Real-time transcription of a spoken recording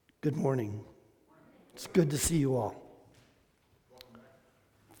Good morning. It's good to see you all.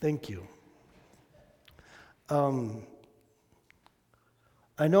 Thank you. I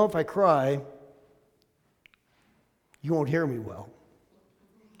know if I cry, you won't hear me well.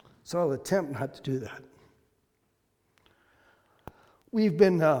 So I'll attempt not to do that. We've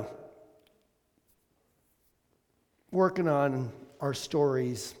been working on our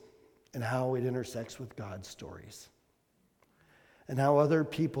stories and how it intersects with God's stories, and how other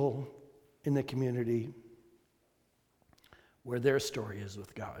people in the community, where their story is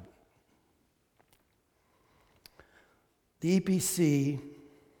with God. The EPC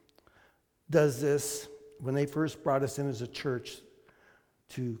does this when they first brought us in as a church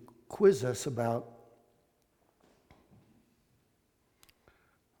to quiz us about,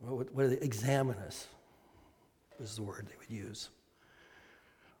 examine us is the word they would use.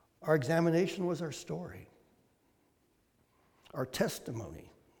 Our examination was our story, our testimony.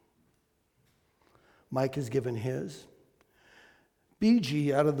 Mike has given his.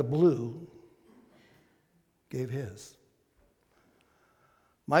 BG, out of the blue, gave his.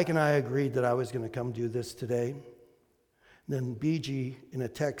 Mike and I agreed that I was going to come do this today. Then BG, in a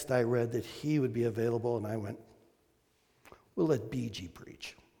text I read that he would be available, and I went, we'll let BG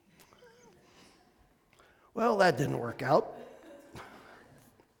preach. Well, that didn't work out.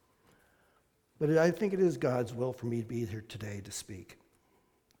 But I think it is God's will for me to be here today to speak,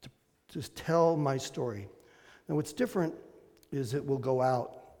 to just tell my story. And what's different is it will go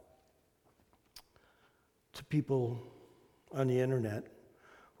out to people on the internet,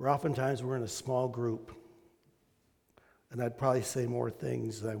 where oftentimes we're in a small group, and I'd probably say more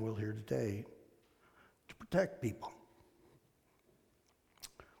things than I will here today to protect people.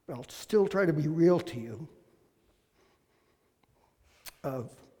 But I'll still try to be real to you of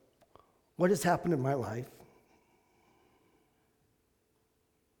what has happened in my life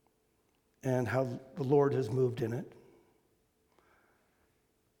and how the Lord has moved in it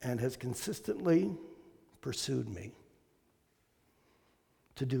and has consistently pursued me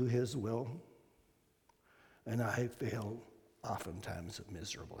to do His will, and I fail oftentimes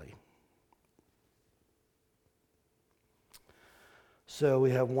miserably. So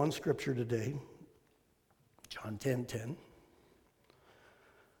we have one scripture today, John 10:10.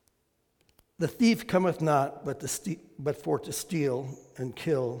 The thief cometh not but for to steal and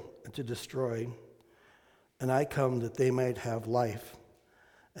kill and to destroy, and I come that they might have life,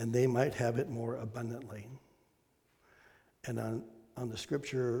 and they might have it more abundantly. And on the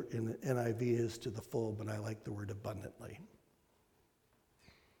scripture in the NIV is to the full, but I like the word abundantly.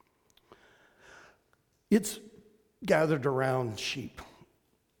 It's gathered around sheep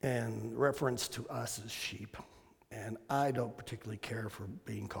and reference to us as sheep, and I don't particularly care for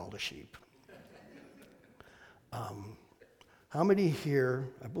being called a sheep. How many here,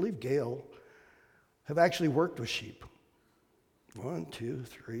 I believe Gail, have actually worked with sheep? 1, 2,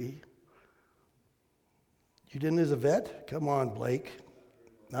 3. You didn't as a vet? Come on, Blake.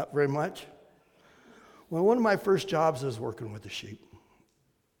 Not very much? Well, one of my first jobs was working with the sheep.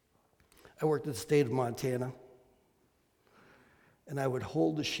 I worked at the state of Montana, and I would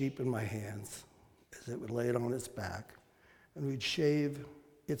hold the sheep in my hands as it would lay it on its back, and we'd shave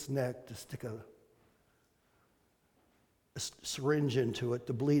its neck to stick a syringe into it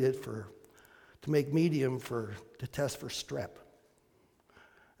to bleed it to make medium to test for strep.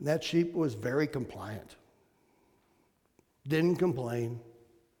 And that sheep was very compliant. Didn't complain.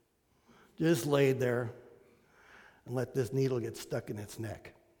 Just laid there and let this needle get stuck in its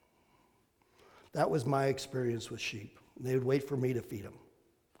neck. That was my experience with sheep. They would wait for me to feed them.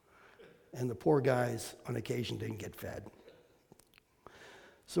 And the poor guys, on occasion, didn't get fed.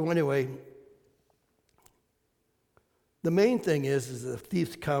 So anyway, the main thing is the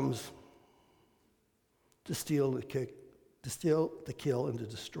thief comes to steal, to kill, and to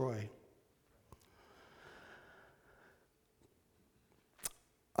destroy.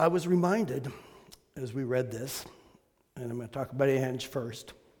 I was reminded, as we read this, and I'm going to talk about Ange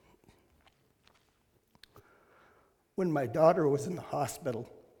first. When my daughter was in the hospital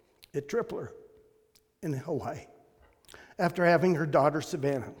at Tripler in Hawaii, after having her daughter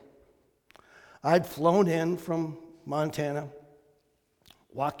Savannah, I'd flown in from Montana,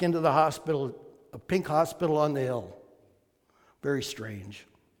 walk into the hospital, a pink hospital on the hill. Very strange.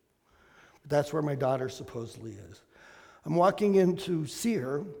 But that's where my daughter supposedly is. I'm walking in to see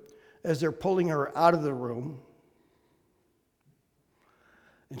her as they're pulling her out of the room,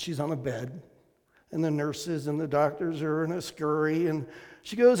 and she's on a bed, and the nurses and the doctors are in a scurry, and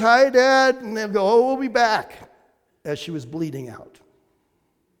she goes, "Hi, Dad," and they'll go, "Oh, we'll be back," as she was bleeding out.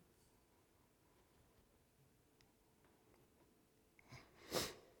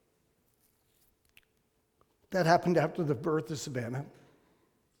 That happened after the birth of Savannah.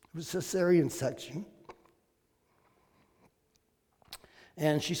 It was a cesarean section.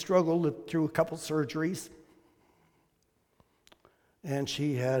 And she struggled through a couple surgeries. And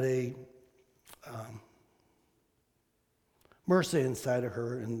she had a MRSA inside of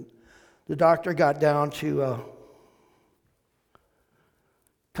her. And the doctor got down to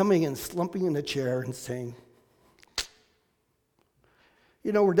coming and slumping in the chair and saying,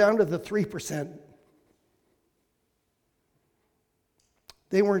 we're down to the 3%.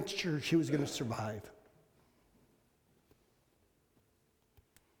 They weren't sure she was going to survive.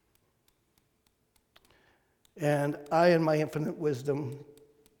 And I, in my infinite wisdom,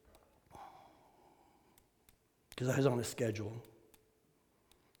 because I was on a schedule,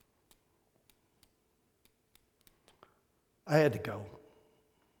 I had to go.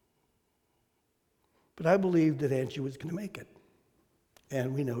 But I believed that Angie was going to make it.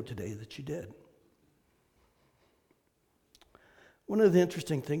 And we know today that she did. One of the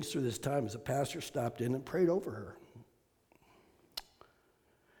interesting things through this time is a pastor stopped in and prayed over her.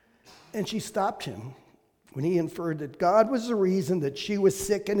 And she stopped him when he inferred that God was the reason that she was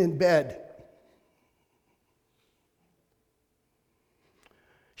sick and in bed.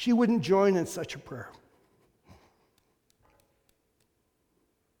 She wouldn't join in such a prayer.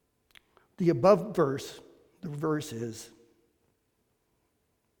 The above verse, the verse is,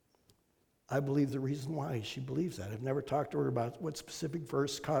 I believe the reason why she believes that. I've never talked to her about what specific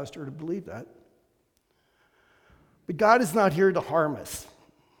verse caused her to believe that. But God is not here to harm us.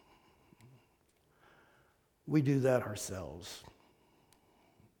 We do that ourselves.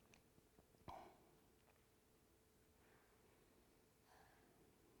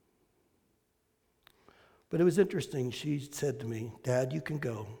 But it was interesting. She said to me, Dad, you can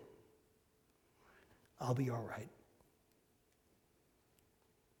go. I'll be all right.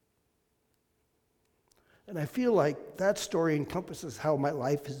 And I feel like that story encompasses how my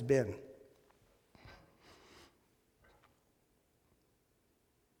life has been.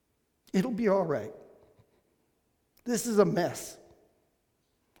 It'll be all right. This is a mess.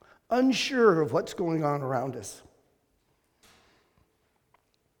 Unsure of what's going on around us.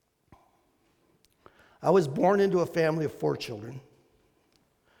 I was born into a family of 4 children,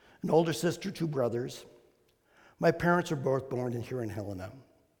 an older sister, 2 brothers. My parents were both born here in Helena.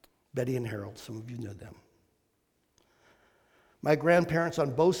 Betty and Harold, some of you know them. My grandparents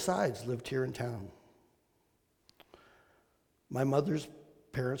on both sides lived here in town. My mother's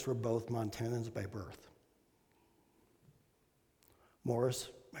parents were both Montanans by birth. Morris,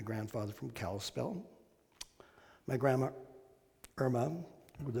 my grandfather from Kalispell. My grandma, Irma,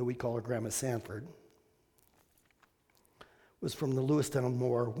 though we call her Grandma Sanford, was from the Lewistown,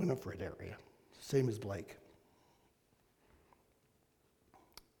 Moore, Winifred area, same as Blake.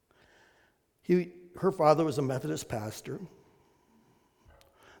 Her father was a Methodist pastor,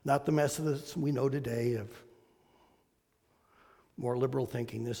 not the Methodists we know today of more liberal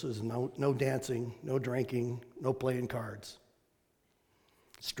thinking. This was no dancing, no drinking, no playing cards.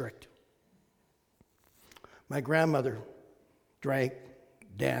 Strict. My grandmother drank,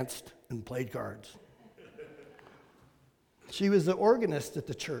 danced, and played cards. She was the organist at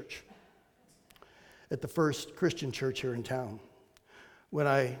the church, at the first Christian church here in town. When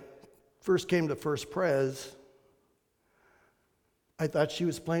I first came to First Pres, I thought she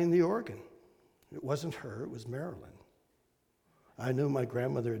was playing the organ. It wasn't her, it was Marilyn. I knew my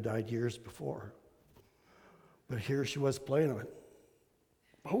grandmother had died years before, but here she was playing it.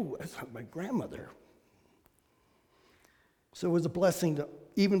 Oh, that's not my grandmother. So it was a blessing,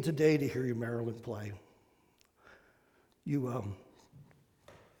 even today, to hear you, Marilyn, play. You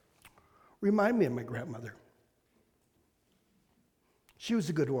remind me of my grandmother. She was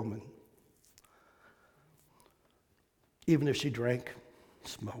a good woman. Even if she drank,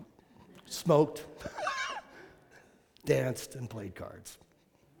 smoked, danced, and played cards.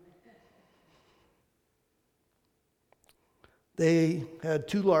 They had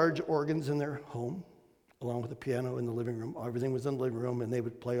 2 large organs in their home, along with a piano in the living room. Everything was in the living room, and they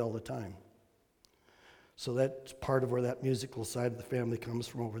would play all the time. So that's part of where that musical side of the family comes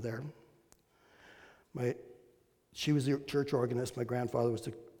from over there. She was the church organist. My grandfather was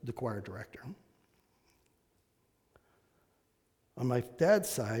the choir director. On my dad's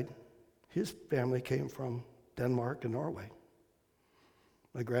side, his family came from Denmark and Norway.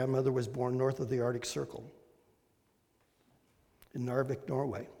 My grandmother was born north of the Arctic Circle in Narvik,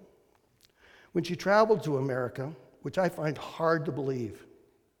 Norway. When she traveled to America, which I find hard to believe,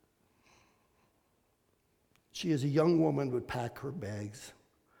 she as a young woman would pack her bags,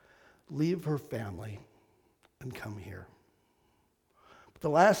 leave her family, and come here. But the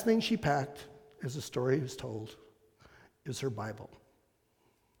last thing she packed as the story is told, is her Bible.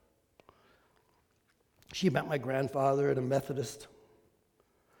 She met my grandfather at a Methodist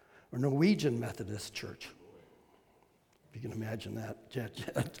or Norwegian Methodist church. If you can imagine that.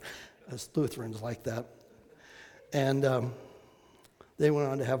 As Lutherans like that. And they went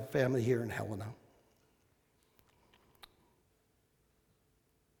on to have a family here in Helena.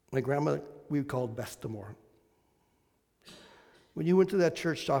 My grandma, we called Bestamore. When you went to that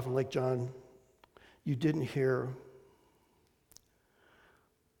church off of Lake John, you didn't hear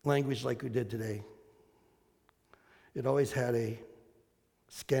language like we did today. It always had a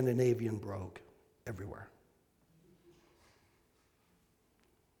Scandinavian brogue everywhere.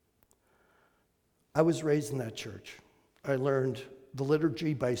 I was raised in that church. I learned the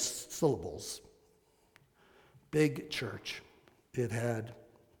liturgy by syllables. Big church. It had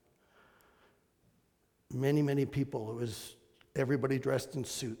many, many people. It was everybody dressed in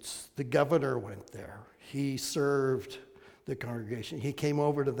suits. The governor went there. He served the congregation. He came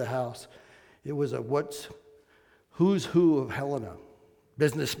over to the house. It was a who's who of Helena,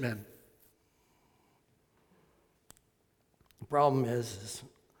 businessmen. The problem is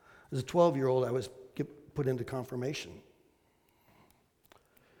as a 12-year-old, I was put into confirmation.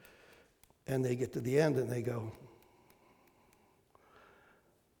 And they get to the end and they go,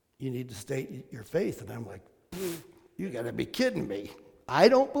 you need to state your faith. And I'm like, you got to be kidding me. I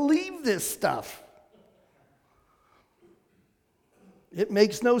don't believe this stuff. It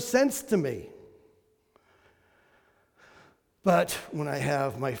makes no sense to me. But when I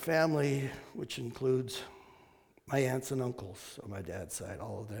have my family, which includes my aunts and uncles on my dad's side,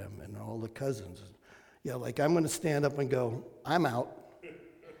 all of them, and all the cousins, like I'm going to stand up and go, I'm out.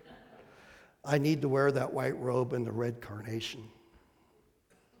 I need to wear that white robe and the red carnation.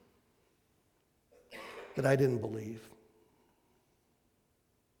 But I didn't believe.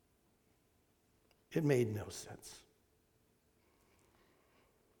 It made no sense.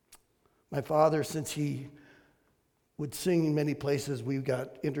 My father, since he would sing in many places, we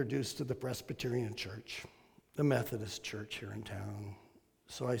got introduced to the Presbyterian church, the Methodist church here in town.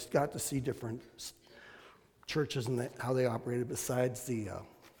 So I got to see different churches and how they operated besides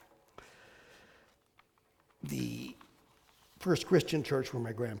the First Christian church where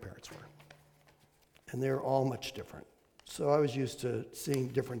my grandparents were. And they're all much different. So I was used to seeing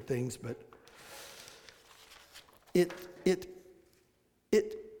different things, but it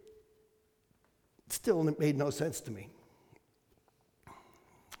still made no sense to me.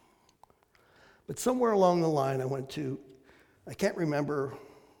 But somewhere along the line I can't remember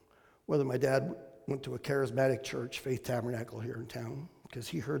whether my dad went to a charismatic church, Faith Tabernacle here in town, because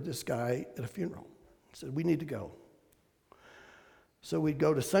he heard this guy at a funeral. He said, we need to go. So we'd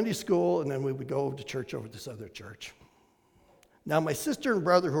go to Sunday school, and then we would go to church over at this other church. Now, my sister and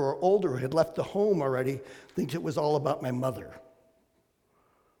brother, who are older, who had left the home already, think it was all about my mother.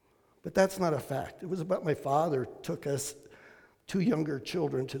 But that's not a fact. It was about my father took us, two younger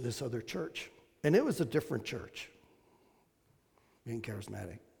children, to this other church. And it was a different church, being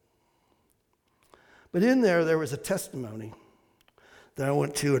charismatic. But in there was a testimony that I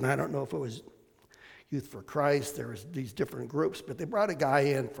went to, and I don't know if it was Youth for Christ, there was these different groups, but they brought a guy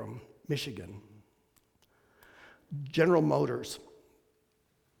in from Michigan, General Motors.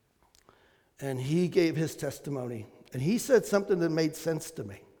 And he gave his testimony. And he said something that made sense to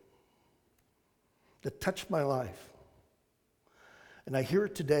me, that touched my life. And I hear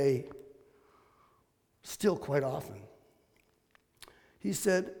it today still quite often. He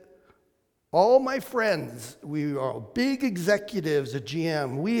said, all my friends, we are big executives at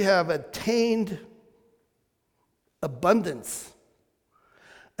GM, we have attained abundance,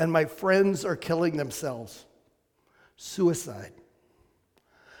 and my friends are killing themselves. Suicide.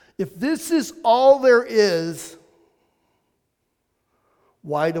 If this is all there is,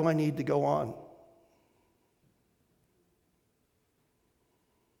 why do I need to go on?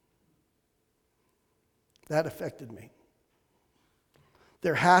 That affected me.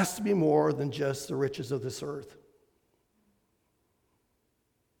 There has to be more than just the riches of this earth.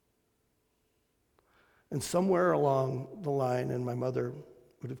 And somewhere along the line, and my mother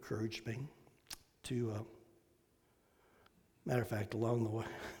would have encouraged me to, matter of fact, along the way,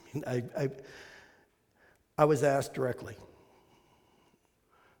 I was asked directly,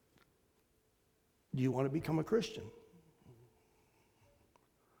 do you want to become a Christian?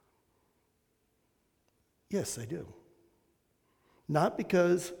 Yes, I do. Not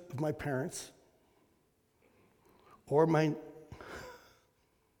because of my parents or my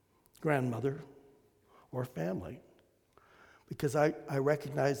grandmother or family, because I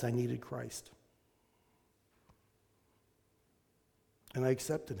recognized I needed Christ. And I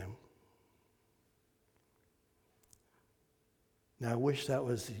accepted him. Now, I wish that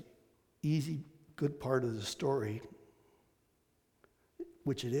was the easy, good part of the story,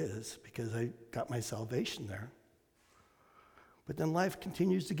 which it is, because I got my salvation there. But then life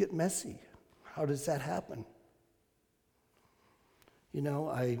continues to get messy. How does that happen? You know,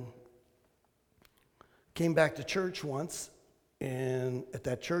 I came back to church once, and at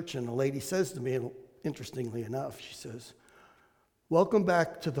that church, and a lady says to me, interestingly enough, she says, "Welcome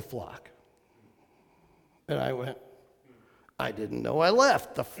back to the flock." And I went, "I didn't know I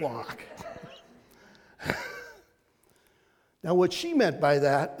left the flock." Now, what she meant by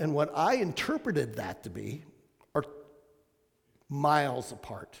that and what I interpreted that to be are miles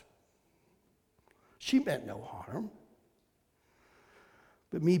apart. She meant no harm.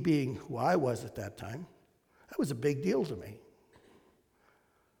 But me being who I was at that time, that was a big deal to me.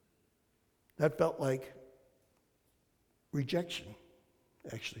 That felt like rejection,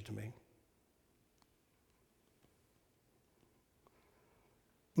 actually, to me.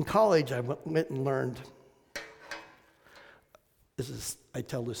 In college, I went and learned. I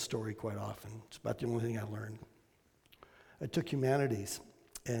tell this story quite often. It's about the only thing I learned. I took humanities,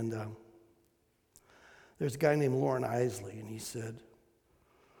 and there's a guy named Lauren Isley, and he said,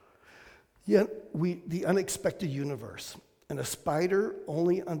 the unexpected universe, and a spider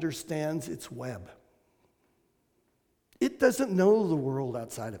only understands its web. It doesn't know the world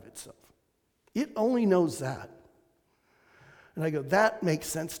outside of itself. It only knows that. And I go, that makes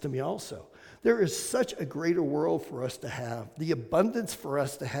sense to me also. There is such a greater world for us to have, the abundance for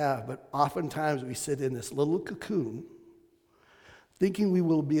us to have, but oftentimes we sit in this little cocoon thinking we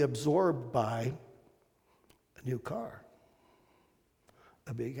will be absorbed by a new car,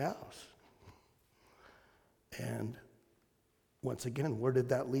 a big house. And once again, where did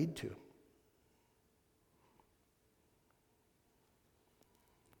that lead to?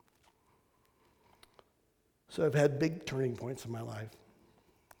 So I've had big turning points in my life.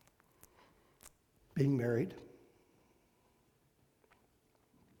 Being married,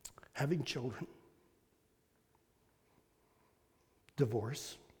 having children,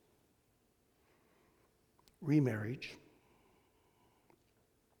 divorce, remarriage.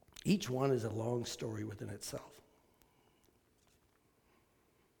 Each one is a long story within itself.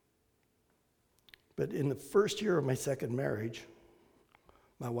 But in the first year of my second marriage,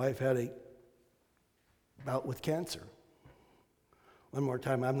 my wife had a bout with cancer. One more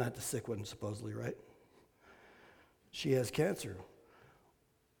time, I'm not the sick one, supposedly, right? She has cancer.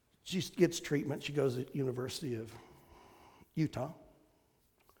 She gets treatment. She goes to the University of Utah.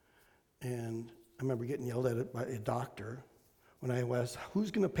 And I remember getting yelled at by a doctor when I asked, "Who's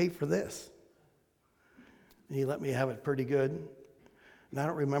going to pay for this?" And he let me have it pretty good. And I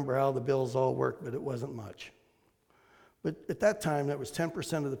don't remember how the bills all worked, but it wasn't much. But at that time, that was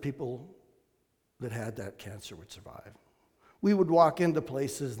 10% of the people that had that cancer would survive. We would walk into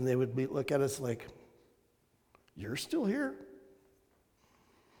places and they would look at us like, "You're still here?"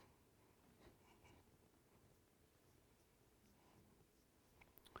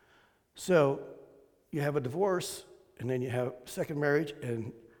 So you have a divorce, and then you have second marriage, and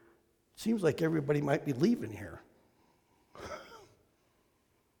it seems like everybody might be leaving here.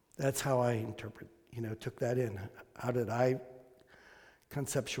 That's how I took that in. How did I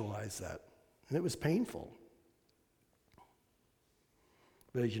conceptualize that? And it was painful.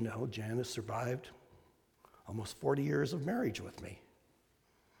 But as you know, Janice survived almost 40 years of marriage with me.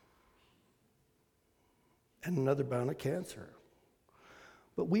 And another bout of cancer.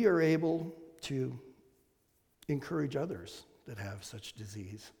 But we are able to encourage others that have such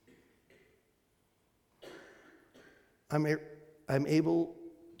disease. I'm able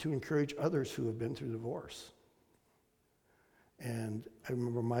to encourage others who have been through divorce. And I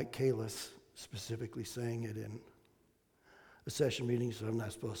remember Mike Kalis specifically saying it in a session meeting, so I'm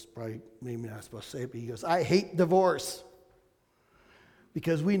not supposed to, maybe not supposed to say it, but he goes, "I hate divorce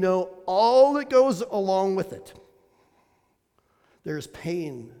because we know all that goes along with it. There's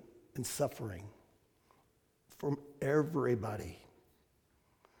pain and suffering from everybody.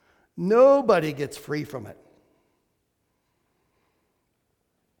 Nobody gets free from it."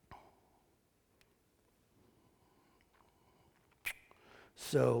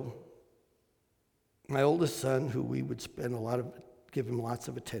 So my oldest son, who we would give him lots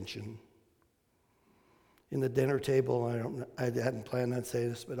of attention. In the dinner table, I hadn't planned on saying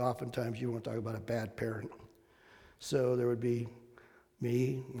this, but oftentimes you want to talk about a bad parent. So there would be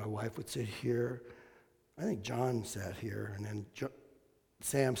me, my wife would sit here. I think John sat here, and then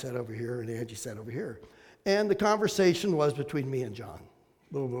Sam sat over here, and Angie sat over here. And the conversation was between me and John.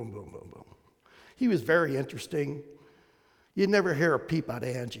 Boom, boom, boom, boom, boom. He was very interesting. You'd never hear a peep out of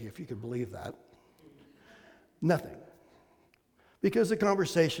Angie, if you could believe that. Nothing. because the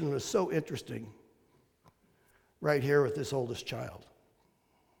conversation was so interesting right here with this oldest child.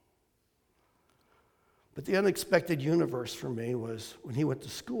 But the unexpected universe for me was when he went to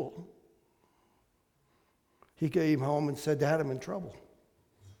school. He came home and said, "Dad, I'm in trouble.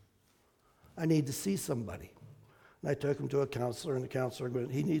 I need to see somebody." And I took him to a counselor, and the counselor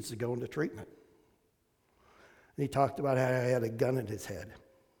went, "He needs to go into treatment." And he talked about how I had a gun in his head.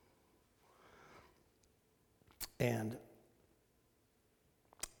 And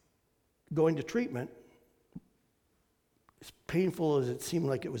going to treatment, as painful as it seemed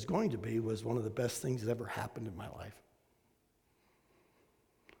like it was going to be, was one of the best things that ever happened in my life.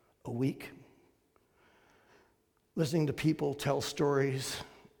 A week listening to people tell stories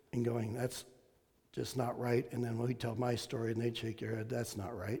and going, "That's just not right." And then when we tell my story and they'd shake their head, "That's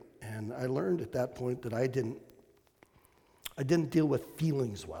not right." And I learned at that point that I didn't deal with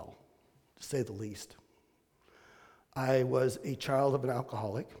feelings well, to say the least. I was a child of an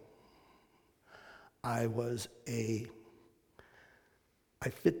alcoholic. They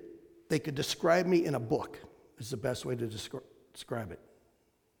could describe me in a book, is the best way to describe it.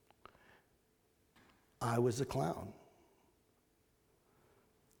 I was a clown.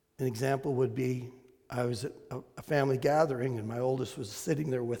 An example would be, I was at a family gathering and my oldest was sitting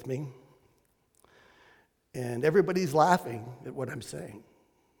there with me, and everybody's laughing at what I'm saying.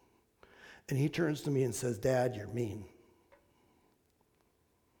 And he turns to me and says, "Dad, you're mean."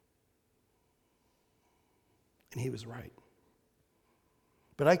 And he was right.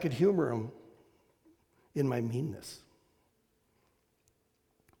 But I could humor him in my meanness.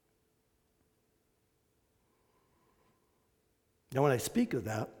 Now, when I speak of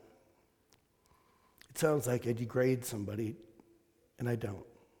that, it sounds like I degrade somebody, and I don't.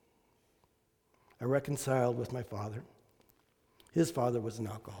 I reconciled with my father. His father was an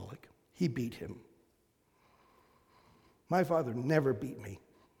alcoholic. He beat him. My father never beat me.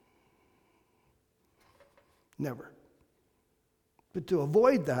 Never. But to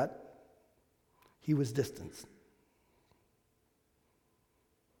avoid that, he was distanced.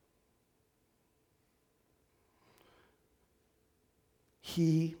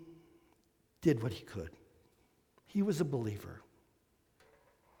 He did what he could. He was a believer.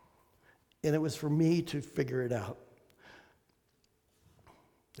 And it was for me to figure it out.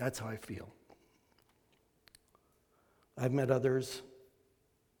 That's how I feel. I've met others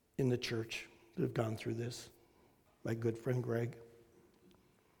in the church that have gone through this. My good friend Greg.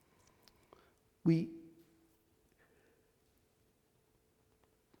 We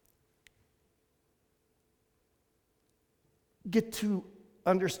get to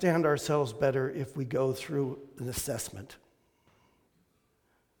understand ourselves better if we go through an assessment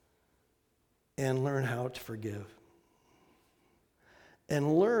and learn how to forgive.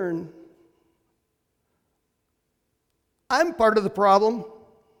 And learn, I'm part of the problem.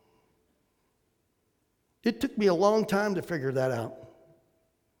 It took me a long time to figure that out.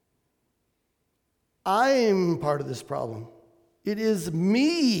 I'm part of this problem. It is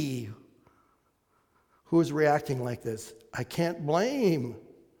me who is reacting like this. I can't blame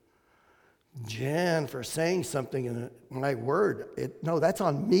Jan for saying something in my word. No, that's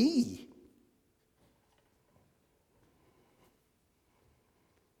on me.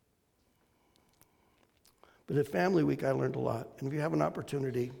 But at Family Week, I learned a lot. And if you have an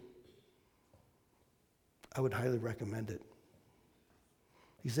opportunity, I would highly recommend it.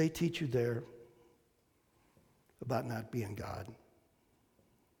 Because they teach you there about not being God.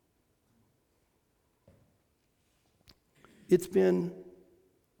 It's been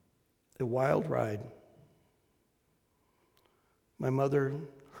a wild ride. My mother,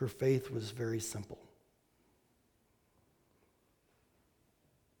 her faith was very simple.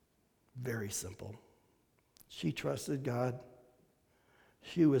 Very simple. She trusted God.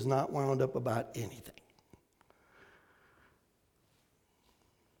 She was not wound up about anything.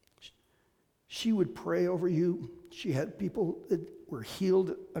 She would pray over you. She had people that were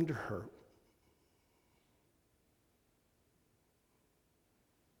healed under her.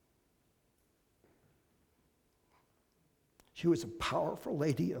 She was a powerful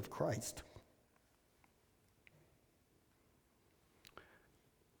lady of Christ.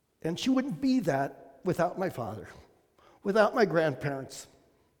 And she wouldn't be that without my father, without my grandparents,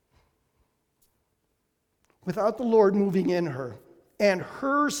 without the Lord moving in her and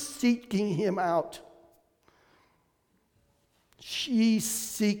her seeking him out. She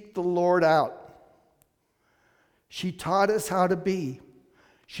seeked the Lord out. She taught us how to be.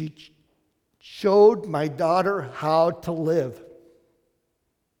 She showed my daughter how to live.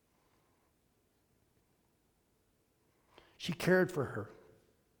 She cared for her.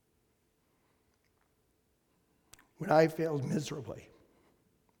 when I failed miserably.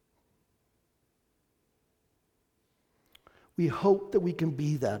 We hope that we can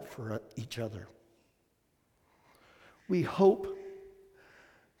be that for each other. We hope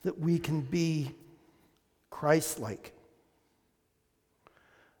that we can be Christ-like,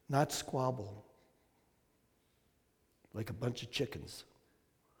 not squabble like a bunch of chickens.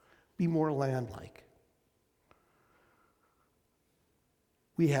 Be more lamb-like.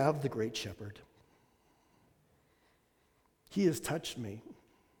 We have the great shepherd. He has touched me.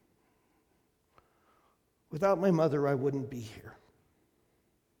 Without my mother, I wouldn't be here.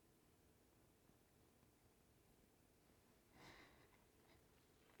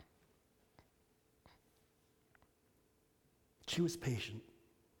 She was patient.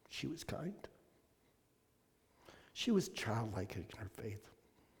 She was kind. She was childlike in her faith.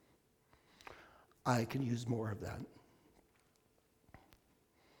 I can use more of that.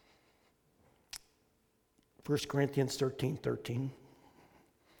 1 Corinthians 13:13.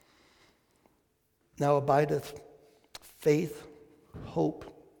 Now abideth faith, hope,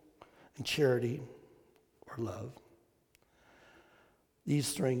 and charity, or love.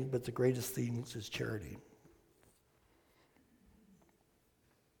 These three, but the greatest things is charity.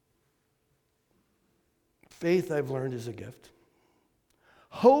 Faith, I've learned, is a gift.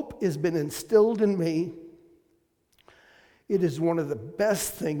 Hope has been instilled in me. It is one of the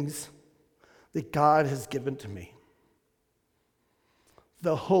best things that God has given to me.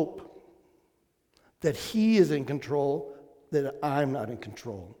 The hope that He is in control, that I'm not in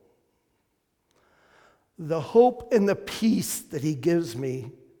control. The hope and the peace that He gives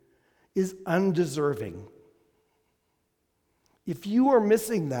me is undeserving. If you are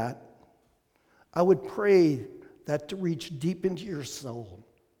missing that, I would pray that to reach deep into your soul,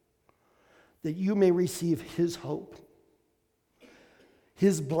 that you may receive His hope,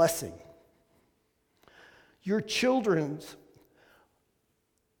 His blessing. Your children's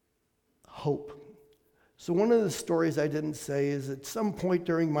hope. So one of the stories I didn't say is at some point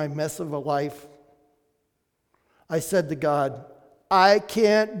during my mess of a life, I said to God, I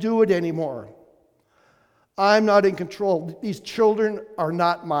can't do it anymore. I'm not in control. These children are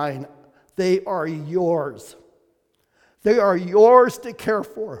not mine. They are yours. They are yours to care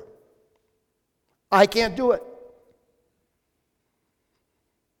for. I can't do it.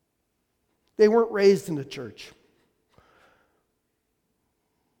 They weren't raised in the church.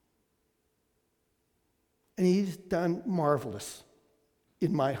 And He's done marvelous,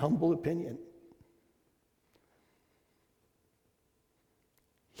 in my humble opinion.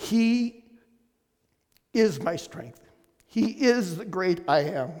 He is my strength. He is the great I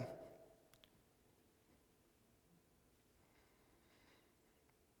am.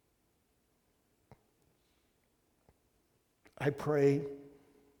 I pray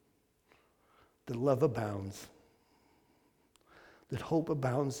that love abounds, that hope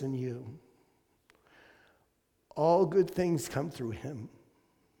abounds in you. All good things come through Him.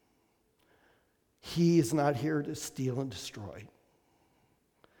 He is not here to steal and destroy.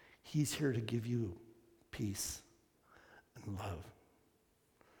 He's here to give you peace and love.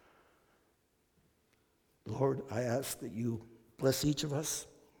 Lord, I ask that you bless each of us,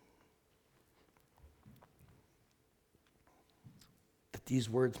 that these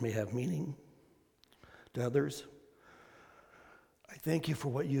words may have meaning to others. I thank you for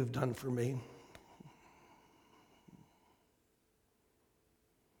what you have done for me.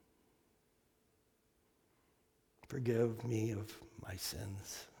 Forgive me of my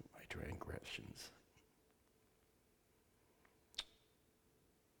sins, my transgressions.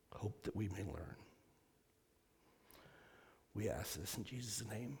 Hope that we may learn. We ask this in Jesus'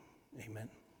 name. Amen.